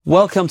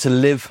Welcome to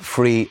Live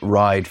Free,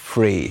 Ride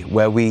Free,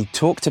 where we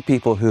talk to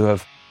people who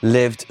have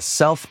lived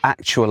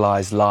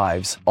self-actualized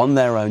lives on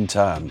their own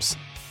terms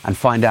and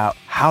find out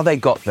how they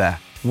got there,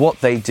 what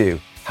they do,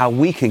 how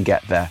we can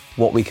get there,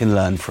 what we can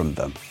learn from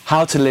them,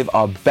 how to live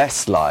our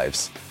best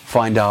lives,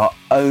 find our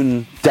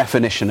own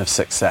definition of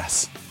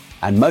success,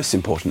 and most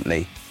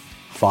importantly,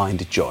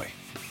 find joy.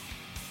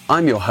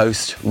 I'm your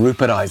host,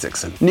 Rupert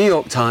Isaacson, New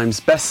York Times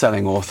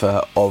best-selling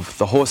author of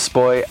The Horse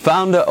Boy,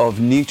 founder of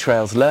New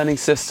Trails Learning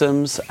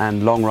Systems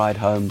and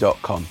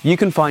LongRideHome.com. You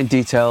can find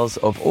details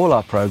of all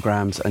our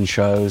programs and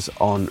shows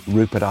on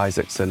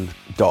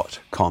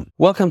rupertisaacson.com.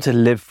 Welcome to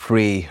Live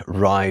Free,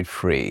 Ride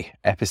Free,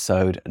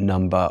 episode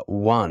number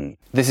 1.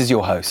 This is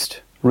your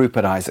host,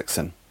 Rupert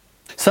Isaacson.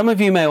 Some of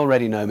you may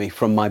already know me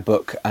from my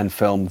book and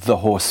film, The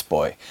Horse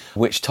Boy,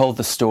 which told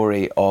the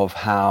story of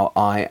how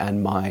I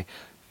and my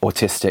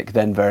autistic,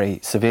 then very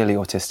severely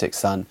autistic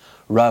son,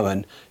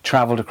 Rowan,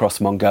 travelled across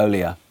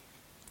Mongolia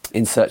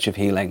in search of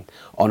healing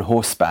on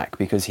horseback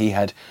because he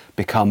had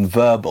become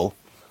verbal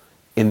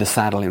in the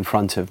saddle in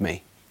front of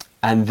me.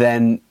 And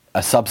then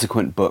a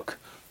subsequent book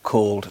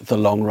called The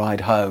Long Ride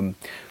Home,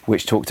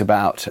 which talked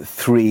about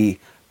 3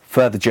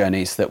 further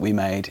journeys that we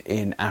made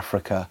in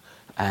Africa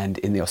and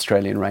in the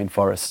Australian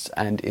rainforests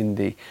and in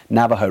the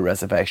Navajo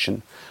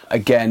reservation,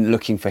 again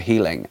looking for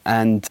healing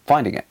and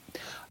finding it.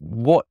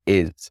 What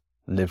is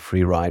Live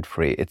Free, Ride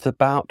Free? It's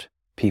about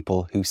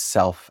people who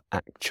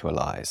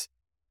self-actualize.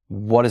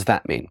 What does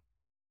that mean?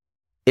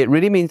 It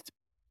really means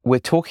we're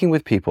talking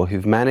with people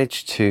who've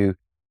managed to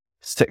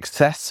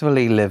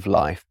successfully live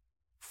life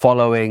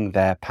following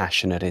their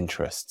passionate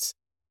interests.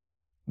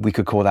 We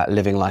could call that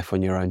living life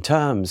on your own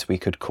terms. We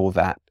could call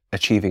that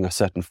achieving a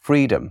certain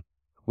freedom.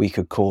 We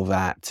could call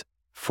that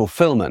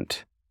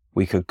fulfillment.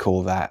 We could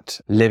call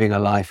that living a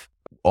life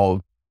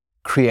of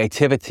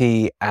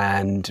creativity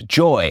and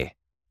joy.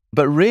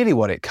 But really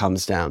what it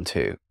comes down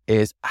to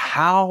is,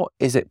 how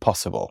is it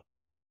possible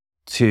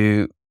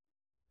to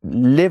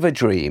live a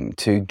dream,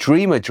 to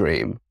dream a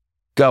dream,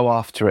 go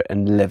after it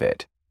and live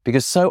it?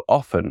 Because so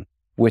often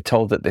we're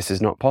told that this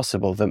is not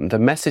possible. The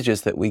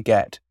messages that we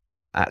get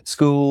at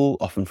school,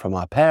 often from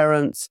our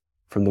parents,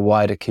 from the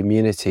wider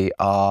community,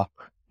 are,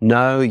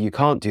 no, you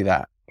can't do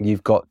that.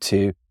 You've got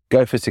to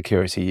go for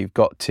security. You've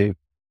got to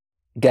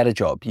get a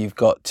job. You've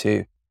got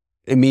to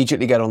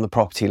immediately get on the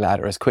property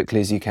ladder as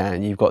quickly as you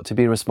can. You've got to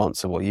be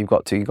responsible. You've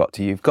got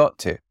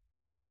to.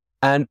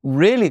 And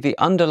really the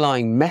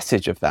underlying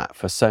message of that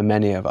for so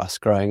many of us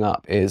growing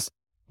up is,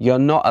 you're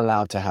not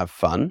allowed to have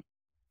fun.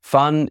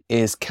 Fun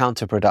is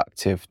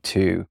counterproductive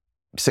to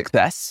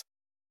success,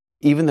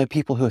 even though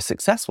people who are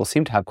successful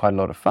seem to have quite a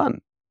lot of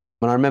fun.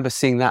 And I remember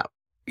seeing that,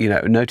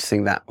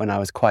 noticing that when I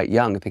was quite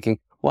young and thinking,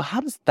 well,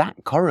 how does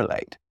that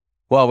correlate?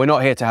 Well, we're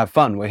not here to have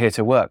fun. We're here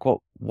to work.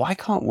 Well, why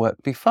can't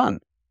work be fun?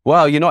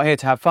 Well, you're not here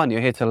to have fun,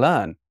 you're here to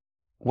learn.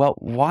 Well,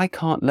 why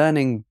can't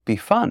learning be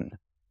fun?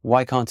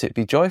 Why can't it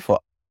be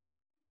joyful?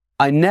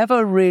 I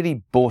never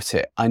really bought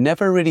it. I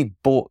never really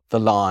bought the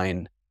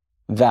line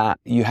that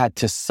you had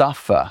to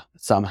suffer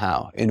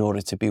somehow in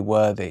order to be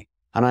worthy.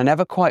 And I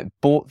never quite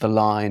bought the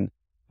line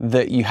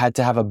that you had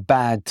to have a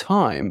bad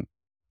time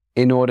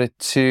in order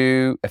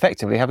to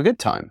effectively have a good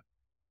time.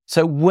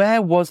 So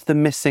where was the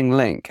missing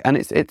link? And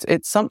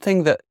it's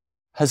something that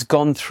has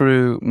gone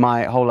through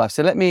my whole life.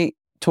 So let me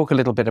talk a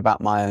little bit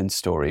about my own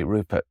story,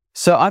 Rupert.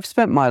 So I've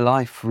spent my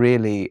life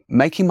really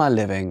making my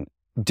living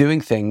doing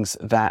things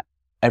that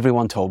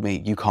everyone told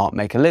me you can't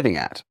make a living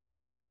at.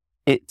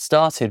 It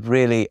started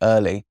really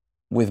early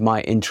with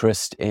my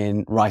interest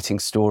in writing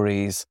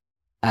stories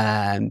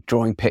and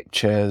drawing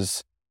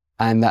pictures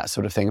and that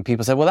sort of thing. And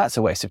people said, well, that's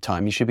a waste of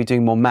time. You should be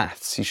doing more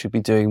maths. You should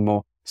be doing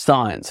more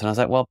science. And I was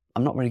like, well,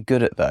 I'm not really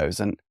good at those.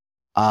 And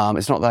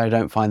it's not that I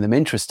don't find them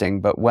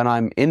interesting, but when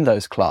I'm in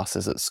those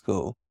classes at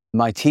school,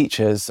 my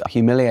teachers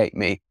humiliate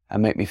me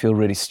and make me feel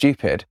really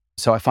stupid.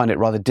 So I find it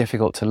rather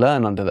difficult to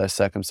learn under those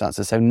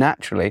circumstances. So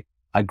naturally,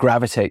 I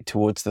gravitate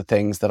towards the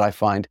things that I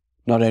find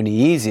not only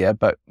easier,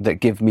 but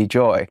that give me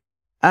joy.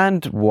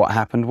 And what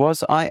happened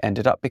was I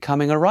ended up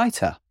becoming a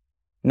writer.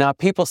 Now,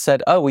 people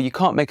said, oh, well, you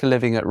can't make a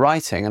living at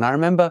writing. And I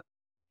remember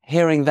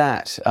hearing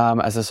that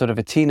as a sort of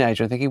a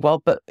teenager and thinking,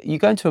 well, but you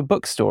go into a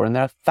bookstore and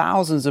there are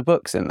thousands of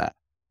books in there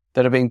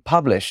that are being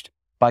published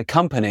by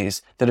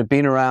companies that have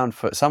been around,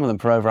 for some of them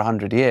for over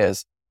 100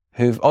 years,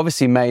 who've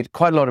obviously made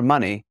quite a lot of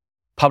money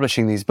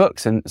publishing these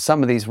books. And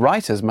some of these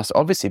writers must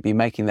obviously be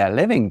making their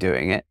living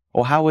doing it,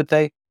 or how would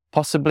they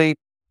possibly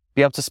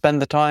be able to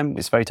spend the time?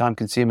 It's very time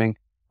consuming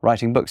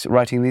writing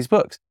these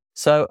books.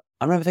 So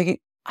I remember thinking,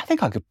 I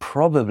think I could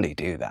probably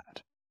do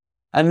that.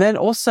 And then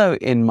also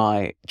in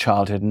my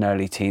childhood and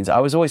early teens, I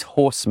was always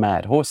horse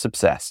mad, horse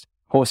obsessed,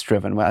 horse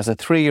driven. Where as a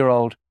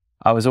 3-year-old,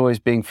 I was always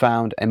being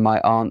found in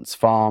my aunt's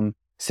farm,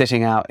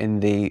 sitting out in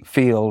the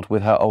field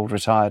with her old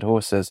retired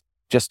horses,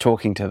 just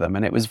talking to them.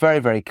 And it was very,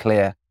 very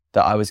clear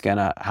that I was going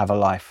to have a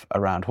life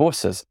around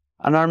horses.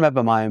 And I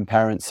remember my own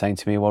parents saying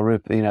to me, well,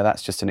 Rupert,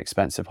 that's just an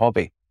expensive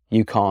hobby.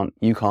 You can't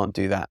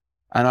do that.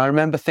 And I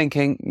remember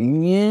thinking,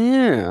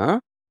 yeah,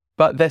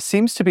 But there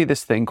seems to be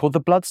this thing called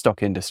the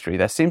bloodstock industry.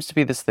 There seems to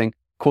be this thing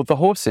called the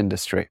horse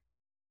industry.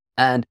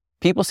 And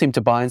people seem to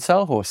buy and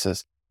sell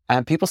horses.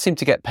 And people seem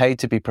to get paid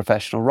to be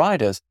professional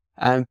riders.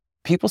 And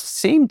people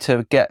seem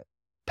to get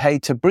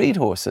paid to breed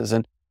horses.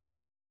 And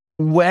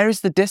where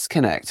is the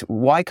disconnect?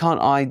 Why can't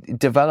I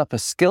develop a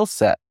skill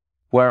set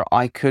where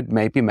I could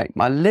maybe make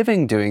my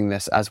living doing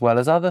this as well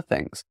as other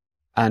things?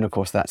 And of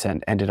course, that's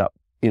ended up,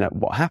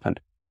 what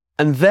happened.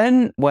 And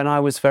then when I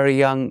was very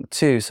young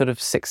too, sort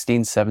of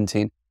 16,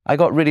 17, I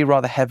got really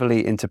rather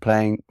heavily into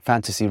playing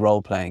fantasy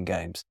role-playing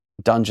games,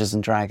 Dungeons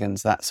and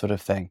Dragons, that sort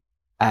of thing.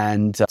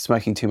 And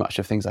smoking too much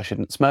of things I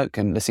shouldn't smoke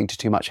and listening to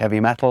too much heavy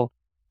metal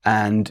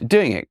and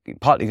doing it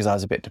partly because I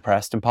was a bit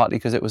depressed and partly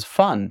because it was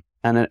fun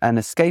and an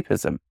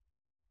escapism.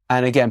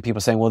 And again, people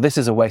saying, well, this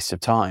is a waste of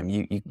time.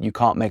 You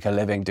can't make a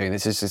living doing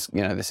this. This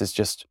is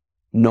just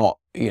not,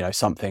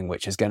 something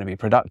which is going to be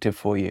productive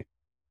for you.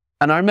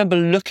 And I remember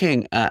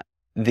looking at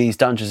these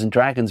Dungeons and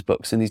Dragons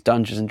books and these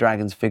Dungeons and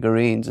Dragons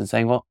figurines and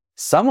saying, well,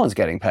 someone's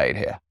getting paid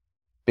here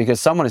because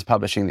someone is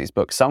publishing these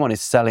books. Someone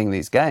is selling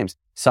these games.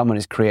 Someone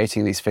is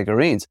creating these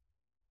figurines.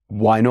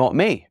 Why not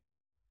me?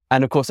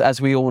 And of course, as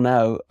we all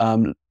know,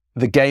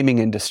 the gaming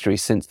industry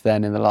since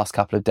then in the last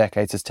couple of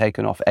decades has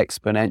taken off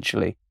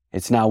exponentially.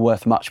 It's now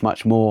worth much,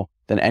 much more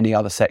than any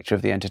other sector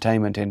of the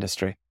entertainment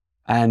industry.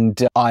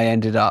 And I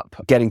ended up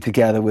getting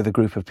together with a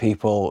group of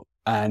people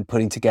and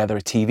putting together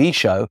a TV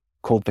show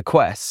called The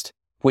Quest,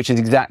 which is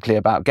exactly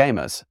about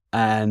gamers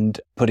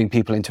and putting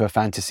people into a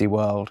fantasy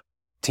world,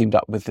 teamed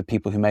up with the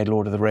people who made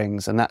Lord of the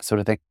Rings and that sort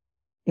of thing.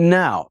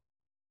 Now,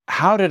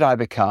 how did I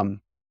become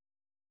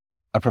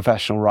a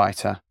professional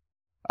writer?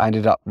 I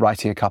ended up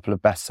writing a couple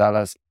of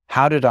bestsellers.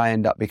 How did I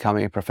end up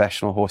becoming a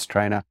professional horse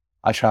trainer?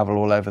 I travel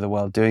all over the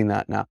world doing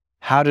that now.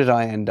 How did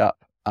I end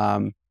up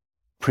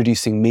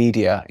producing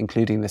media,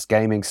 including this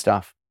gaming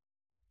stuff?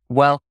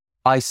 Well,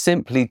 I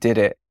simply did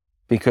it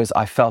because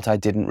I felt I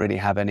didn't really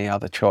have any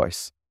other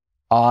choice.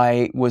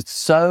 I was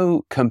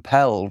so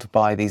compelled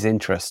by these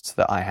interests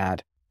that I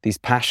had, these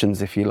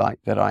passions, if you like,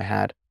 that I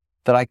had,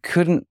 that I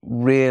couldn't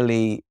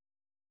really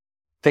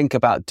think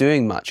about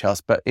doing much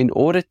else. But in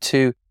order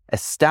to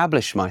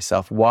establish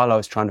myself while I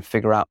was trying to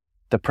figure out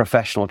the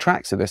professional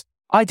tracks of this,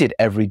 I did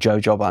every Joe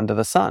job under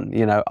the sun.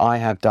 I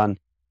have done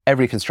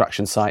every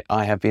construction site.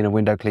 I have been a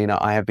window cleaner.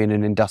 I have been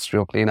an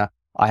industrial cleaner.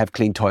 I have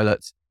cleaned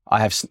toilets. I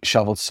have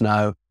shoveled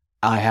snow.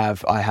 I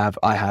have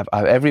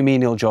every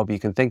menial job you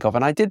can think of.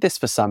 And I did this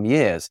for some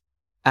years.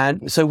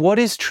 And so what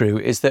is true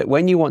is that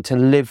when you want to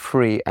live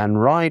free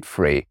and ride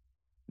free,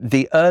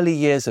 the early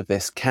years of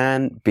this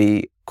can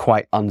be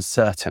quite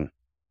uncertain.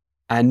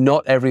 And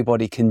not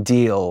everybody can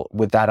deal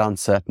with that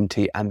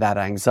uncertainty and that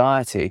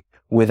anxiety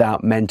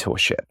without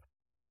mentorship.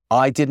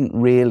 I didn't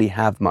really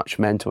have much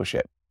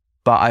mentorship,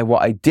 but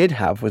what I did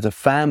have was a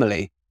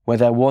family where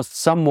there was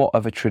somewhat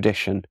of a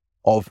tradition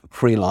of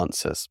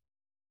freelancers.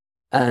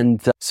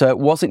 And so it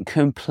wasn't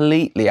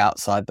completely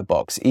outside the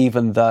box,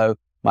 even though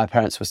my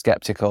parents were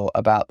skeptical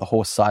about the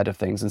horse side of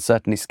things and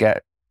certainly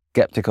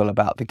skeptical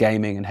about the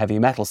gaming and heavy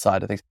metal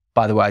side of things.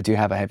 By the way, I do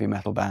have a heavy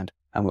metal band,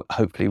 and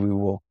hopefully we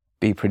will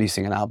be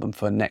producing an album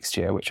for next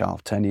year, which I'll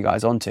turn you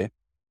guys on to.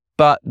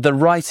 But the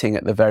writing,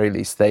 at the very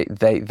least,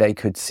 they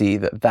could see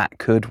that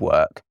could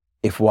work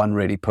if one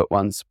really put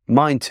one's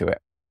mind to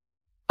it.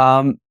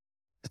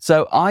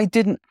 So I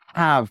didn't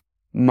have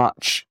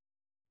much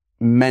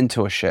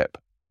mentorship.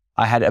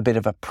 I had a bit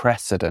of a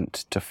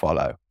precedent to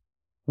follow.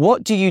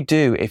 What do you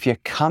do if you're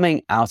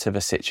coming out of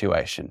a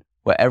situation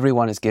where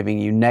everyone is giving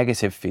you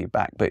negative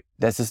feedback, but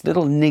there's this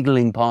little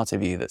niggling part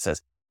of you that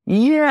says,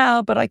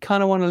 yeah, but I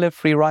kind of want to live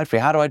free, ride free.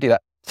 How do I do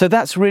that? So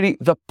that's really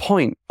the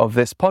point of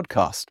this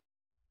podcast.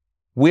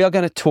 We are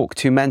going to talk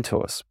to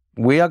mentors.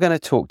 We are going to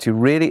talk to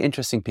really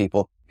interesting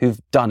people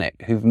who've done it,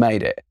 who've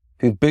made it,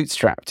 who've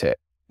bootstrapped it,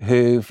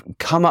 who've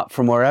come up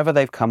from wherever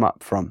they've come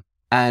up from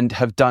and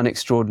have done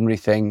extraordinary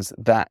things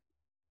that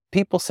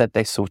people said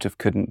they sort of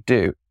couldn't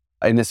do.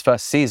 In this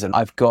first season,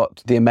 I've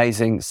got the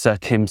amazing Sir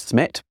Tim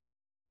Smith,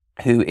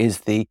 who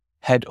is the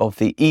head of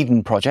the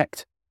Eden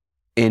Project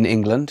in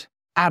England.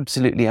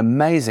 Absolutely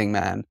amazing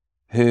man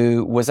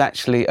who was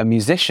actually a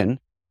musician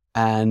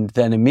and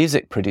then a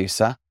music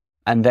producer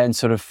and then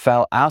sort of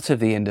fell out of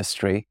the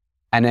industry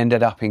and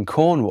ended up in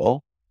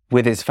Cornwall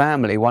with his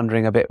family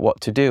wondering a bit what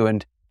to do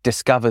and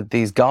discovered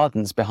these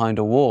gardens behind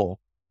a wall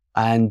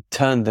and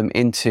turned them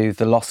into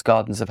the Lost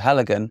Gardens of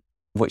Heligan,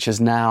 which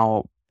is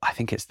now, I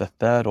think it's the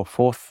third or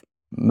fourth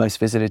most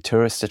visited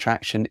tourist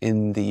attraction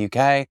in the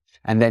UK.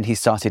 And then he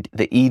started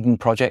the Eden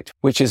Project,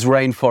 which is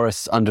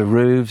rainforests under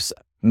roofs,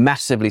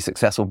 massively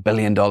successful $1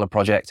 billion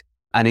project.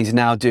 And he's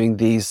now doing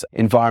these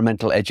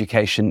environmental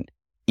education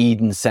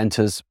Eden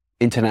centers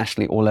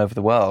internationally all over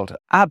the world.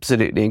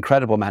 Absolutely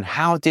incredible, man.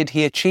 How did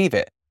he achieve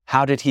it?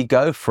 How did he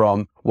go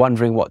from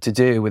wondering what to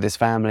do with his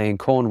family in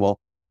Cornwall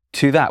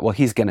to that? Well,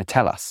 he's going to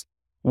tell us.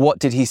 What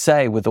did he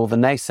say with all the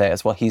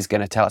naysayers? Well, he's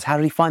going to tell us. How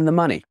did he find the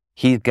money?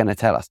 He's going to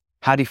tell us.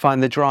 How did he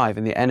find the drive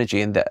and the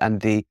energy and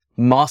the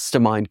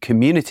mastermind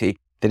community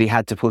that he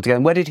had to pull together?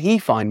 And where did he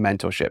find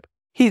mentorship?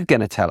 He's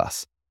going to tell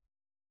us.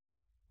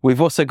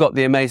 We've also got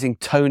the amazing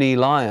Tony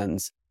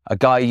Lyons, a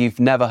guy you've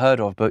never heard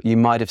of, but you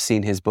might have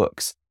seen his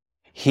books.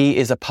 He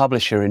is a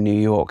publisher in New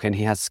York and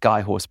he has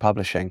Skyhorse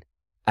Publishing.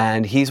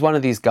 And he's one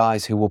of these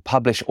guys who will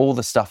publish all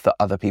the stuff that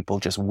other people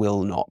just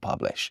will not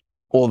publish.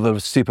 All the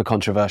super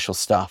controversial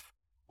stuff,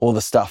 all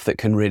the stuff that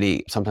can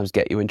really sometimes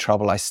get you in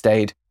trouble. I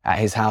stayed at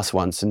his house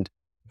once and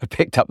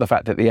picked up the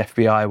fact that the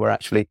FBI were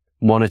actually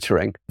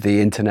monitoring the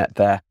internet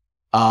there.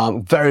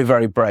 Very,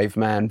 very brave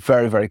man,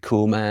 very, very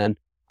cool man,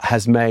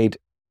 has made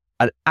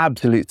an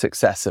absolute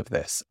success of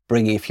this,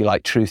 bringing, if you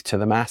like, truth to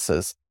the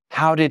masses.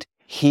 How did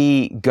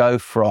he go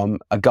from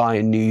a guy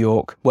in New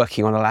York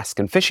working on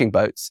Alaskan fishing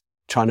boats,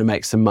 trying to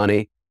make some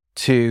money,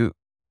 to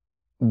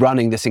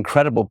running this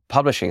incredible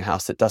publishing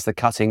house that does the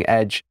cutting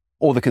edge,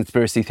 all the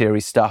conspiracy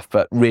theory stuff,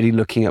 but really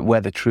looking at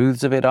where the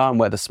truths of it are and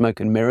where the smoke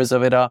and mirrors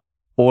of it are,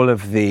 all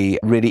of the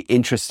really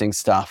interesting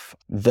stuff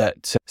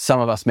that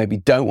some of us maybe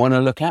don't want to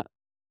look at,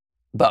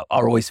 but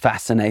are always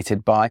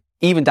fascinated by,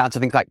 even down to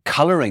things like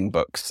coloring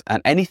books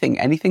and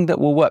anything that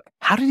will work.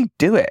 How did he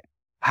do it?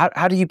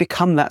 How do you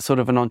become that sort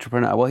of an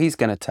entrepreneur? Well, he's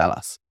going to tell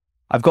us.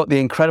 I've got the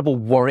incredible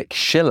Warwick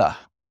Schiller.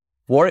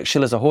 Warwick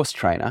Schiller's a horse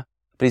trainer,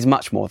 but he's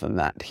much more than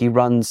that. He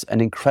runs an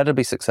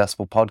incredibly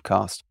successful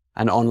podcast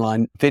and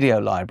online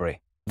video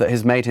library that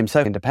has made him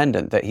so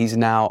independent that he's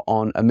now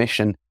on a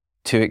mission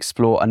to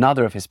explore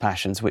another of his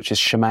passions, which is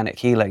shamanic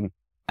healing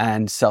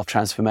and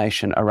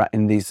self-transformation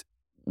in these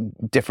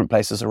different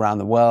places around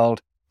the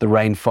world, the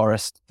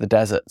rainforest, the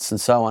deserts, and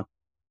so on.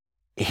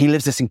 He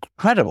lives this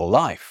incredible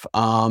life.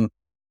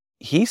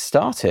 He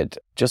started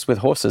just with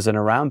horses in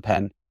a round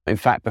pen. In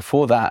fact,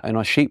 before that, in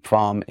a sheep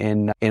farm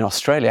in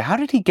Australia. How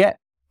did he get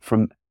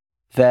from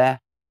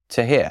there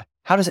to here?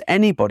 How does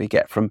anybody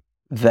get from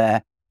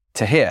there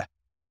to here?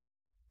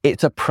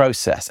 It's a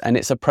process, and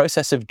it's a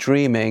process of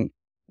dreaming.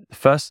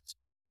 First,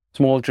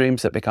 small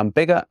dreams that become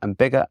bigger and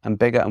bigger and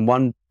bigger, and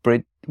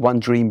one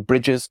dream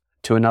bridges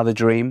to another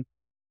dream.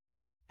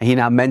 He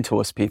now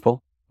mentors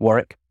people,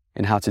 Warwick,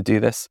 in how to do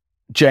this.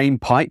 Jane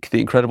Pike,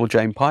 the incredible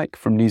Jane Pike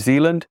from New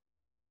Zealand,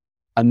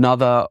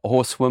 another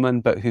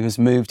horsewoman, but who has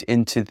moved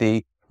into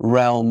the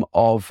realm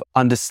of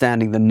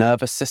understanding the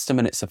nervous system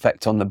and its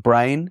effect on the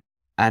brain,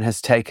 and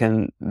has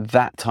taken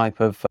that type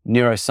of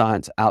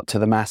neuroscience out to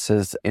the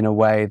masses in a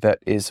way that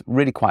is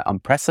really quite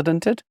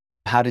unprecedented.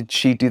 How did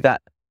she do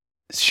that?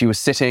 She was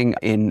sitting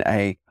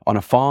on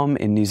a farm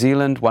in New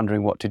Zealand,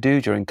 wondering what to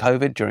do during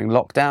COVID, during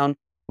lockdown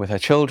with her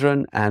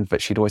children.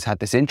 But she'd always had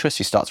this interest.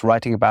 She starts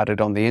writing about it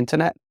on the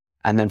internet.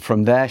 And then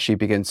from there, she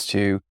begins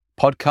to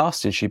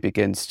podcast and she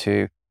begins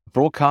to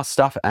broadcast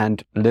stuff.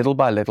 And little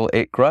by little,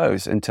 it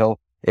grows until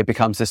it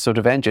becomes this sort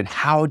of engine.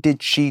 How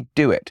did she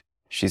do it?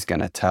 She's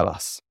going to tell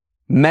us.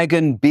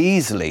 Megan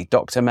Beasley,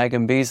 Dr.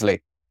 Megan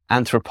Beasley,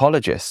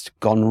 anthropologist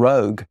gone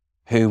rogue,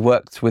 who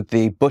worked with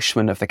the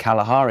Bushmen of the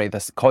Kalahari, the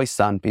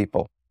Khoisan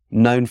people,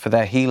 known for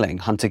their healing,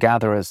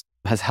 hunter-gatherers,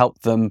 has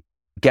helped them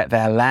get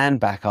their land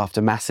back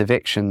after mass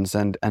evictions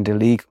and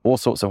all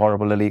sorts of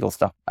horrible illegal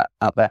stuff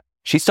out there.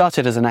 She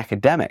started as an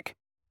academic,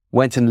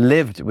 went and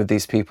lived with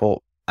these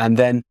people, and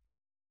then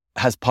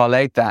has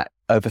parlayed that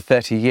over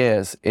 30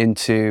 years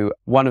into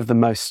one of the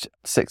most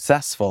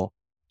successful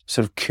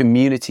sort of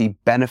community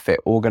benefit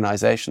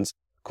organizations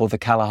called the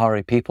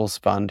Kalahari People's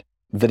Fund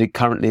that it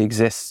currently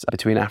exists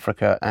between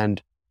Africa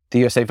and the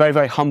USA. Very,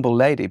 very humble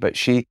lady, but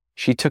she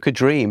took a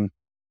dream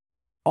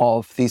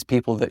of these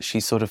people that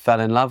she sort of fell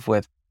in love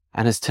with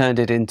and has turned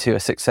it into a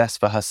success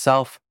for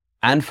herself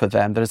and for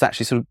them that has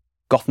actually sort of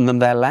gotten them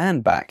their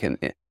land back. And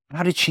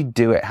how did she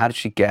do it? How did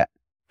she get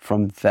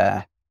from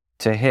there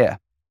to here?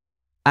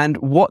 And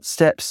what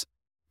steps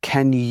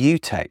can you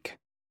take?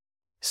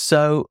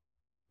 So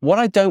what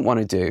I don't want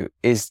to do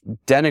is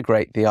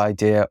denigrate the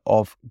idea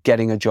of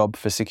getting a job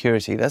for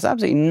security. There's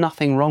absolutely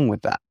nothing wrong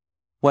with that.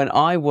 When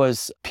I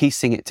was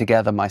piecing it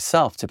together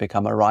myself to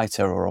become a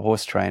writer or a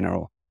horse trainer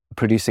or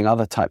producing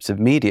other types of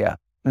media,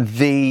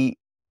 the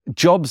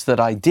jobs that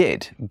I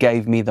did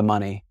gave me the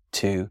money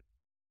to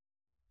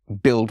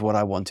build what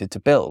I wanted to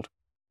build.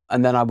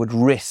 And then I would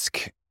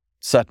risk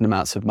certain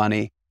amounts of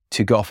money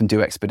to go off and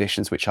do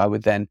expeditions, which I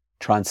would then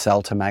try and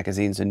sell to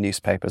magazines and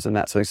newspapers and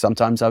that. So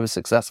sometimes I was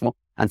successful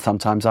and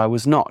sometimes I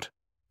was not.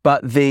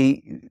 But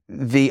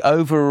the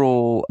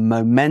overall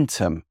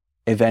momentum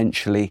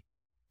eventually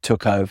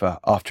took over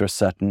after a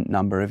certain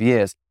number of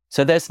years.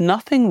 So there's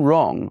nothing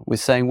wrong with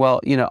saying,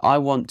 well, I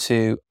want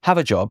to have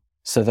a job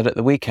so that at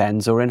the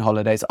weekends or in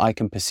holidays, I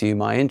can pursue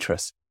my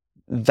interests.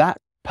 That's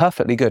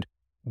perfectly good.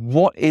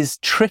 What is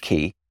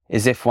tricky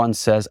is if one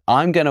says,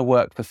 I'm going to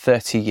work for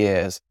 30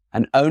 years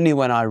and only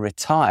when I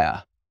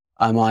retire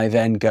am I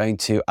then going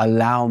to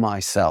allow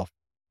myself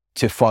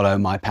to follow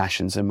my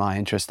passions and my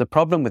interests. The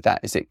problem with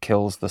that is it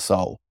kills the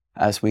soul,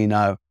 as we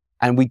know.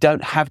 And we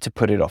don't have to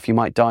put it off. You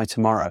might die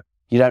tomorrow.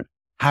 You don't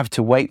have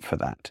to wait for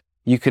that.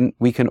 We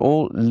can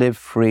all live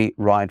free,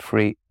 ride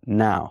free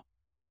now.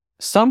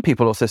 Some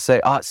people also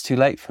say, it's too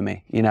late for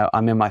me.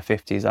 I'm in my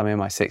 50s, I'm in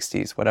my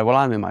 60s, whatever. Well,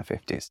 I'm in my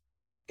 50s.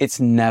 It's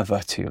never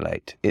too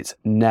late. It's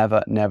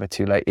never, never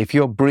too late. If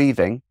you're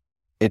breathing,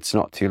 it's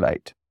not too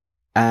late.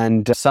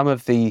 And some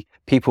of the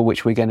people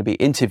which we're going to be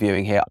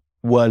interviewing here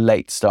were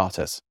late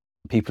starters,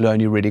 people who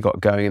only really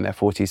got going in their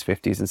 40s,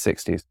 50s and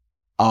 60s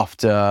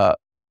after,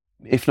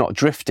 if not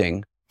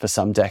drifting for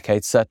some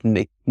decades,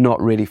 certainly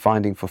not really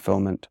finding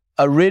fulfillment.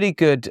 A really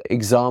good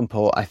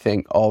example, I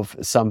think, of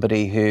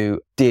somebody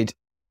who did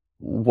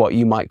what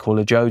you might call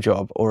a Joe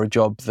job, or a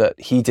job that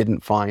he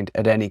didn't find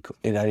at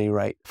any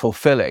rate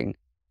fulfilling,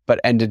 but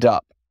ended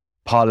up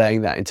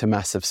parlaying that into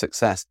massive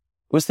success,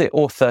 was the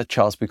author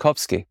Charles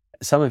Bukowski.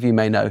 Some of you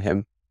may know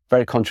him,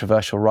 very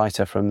controversial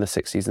writer from the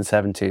 60s and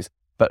 70s,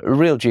 but a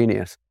real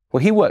genius.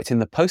 Well, he worked in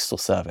the postal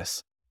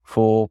service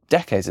for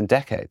decades and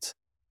decades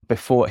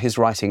before his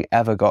writing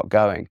ever got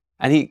going.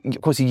 And he,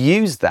 of course, he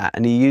used that,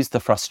 and he used the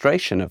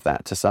frustration of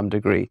that to some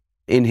degree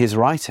in his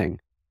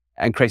writing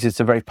and created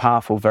some very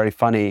powerful, very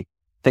funny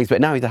things.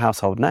 But now he's a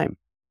household name.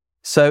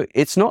 So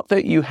it's not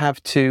that you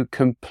have to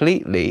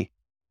completely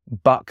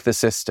buck the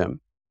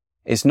system.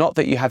 It's not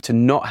that you have to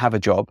not have a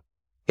job.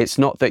 It's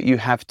not that you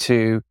have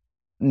to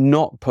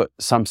not put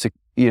some,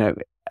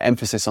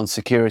 emphasis on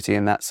security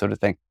and that sort of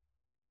thing.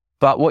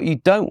 But what you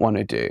don't want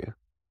to do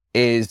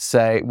is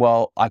say,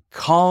 well, I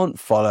can't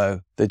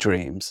follow the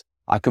dreams.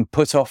 I can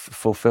put off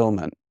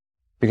fulfillment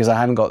because I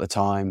haven't got the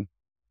time.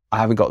 I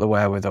haven't got the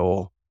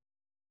wherewithal.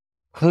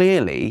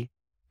 Clearly,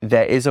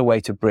 there is a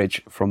way to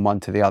bridge from one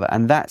to the other.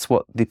 And that's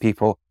what the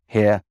people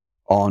here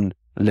on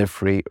Live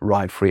Free,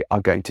 Ride Free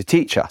are going to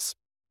teach us.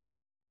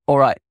 All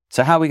right,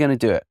 so how are we going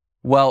to do it?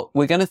 Well,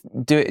 we're going to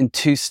do it in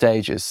 2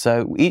 stages.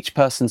 So each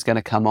person's going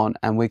to come on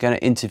and we're going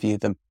to interview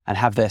them and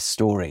have their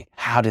story.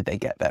 How did they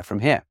get there from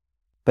here?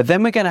 But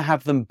then we're going to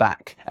have them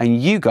back.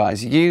 And you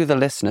guys, you, the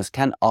listeners,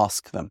 can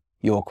ask them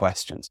your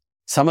questions.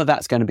 Some of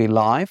that's going to be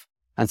live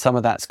and some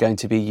of that's going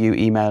to be you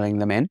emailing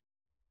them in.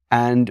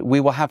 And we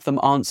will have them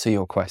answer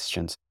your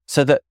questions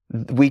so that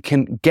we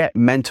can get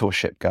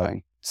mentorship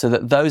going. So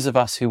that those of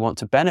us who want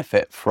to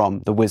benefit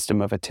from the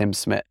wisdom of a Tim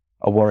Smith,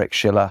 a Warwick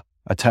Schiller,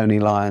 a Tony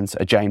Lyons,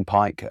 a Jane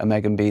Pike, a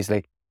Megan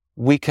Beasley,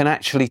 we can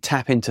actually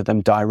tap into them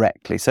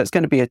directly. So it's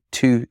going to be a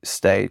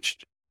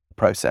 2-staged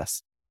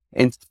process.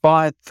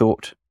 Inspired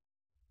thought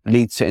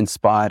leads to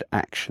inspired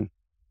action,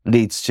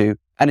 leads to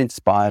an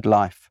inspired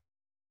life.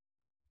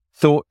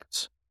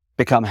 Thoughts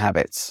become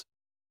habits.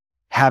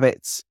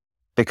 Habits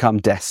become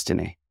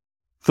destiny.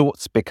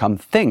 Thoughts become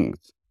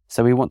things.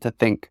 So we want to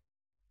think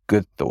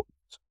good thoughts.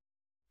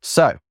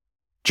 So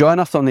join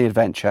us on the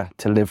adventure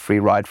to live free,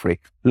 ride free.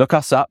 Look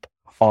us up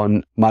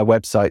on my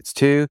websites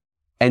too,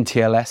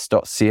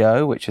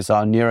 ntls.co, which is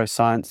our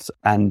neuroscience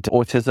and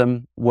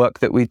autism work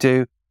that we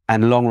do,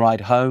 and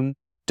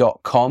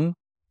longridehome.com,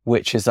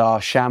 which is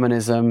our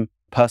shamanism,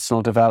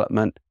 personal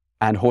development,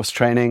 and horse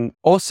training.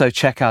 Also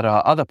check out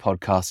our other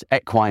podcast,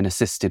 Equine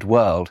Assisted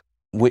World,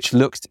 which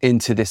looks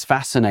into this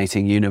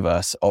fascinating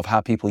universe of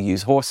how people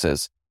use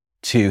horses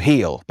to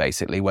heal,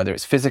 basically, whether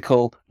it's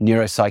physical,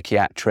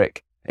 neuropsychiatric,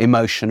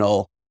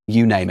 emotional,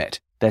 you name it.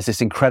 There's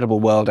this incredible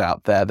world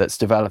out there that's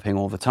developing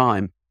all the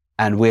time,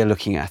 and we're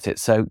looking at it.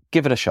 So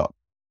give it a shot.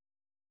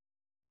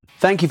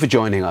 Thank you for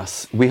joining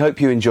us. We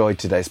hope you enjoyed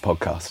today's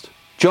podcast.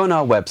 Join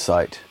our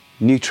website,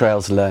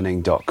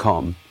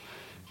 newtrailslearning.com,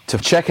 to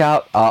check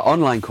out our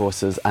online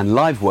courses and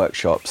live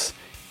workshops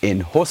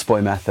in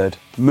Horseboy Method,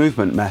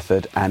 Movement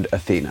Method, and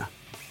Athena.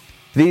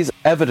 These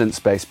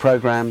evidence-based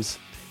programs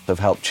have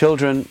helped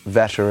children,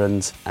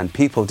 veterans, and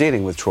people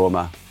dealing with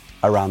trauma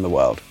around the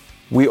world.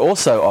 We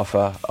also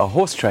offer a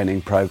horse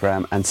training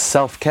program and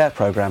self-care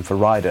program for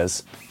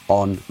riders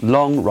on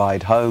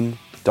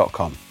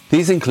longridehome.com.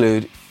 These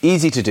include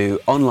easy-to-do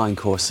online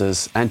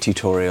courses and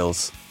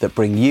tutorials that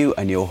bring you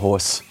and your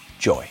horse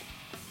joy.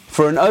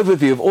 For an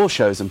overview of all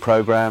shows and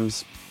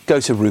programs, go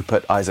to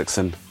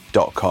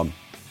rupertisaacson.com.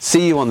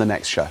 See you on the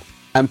next show.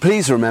 And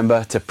please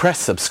remember to press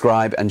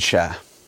subscribe and share.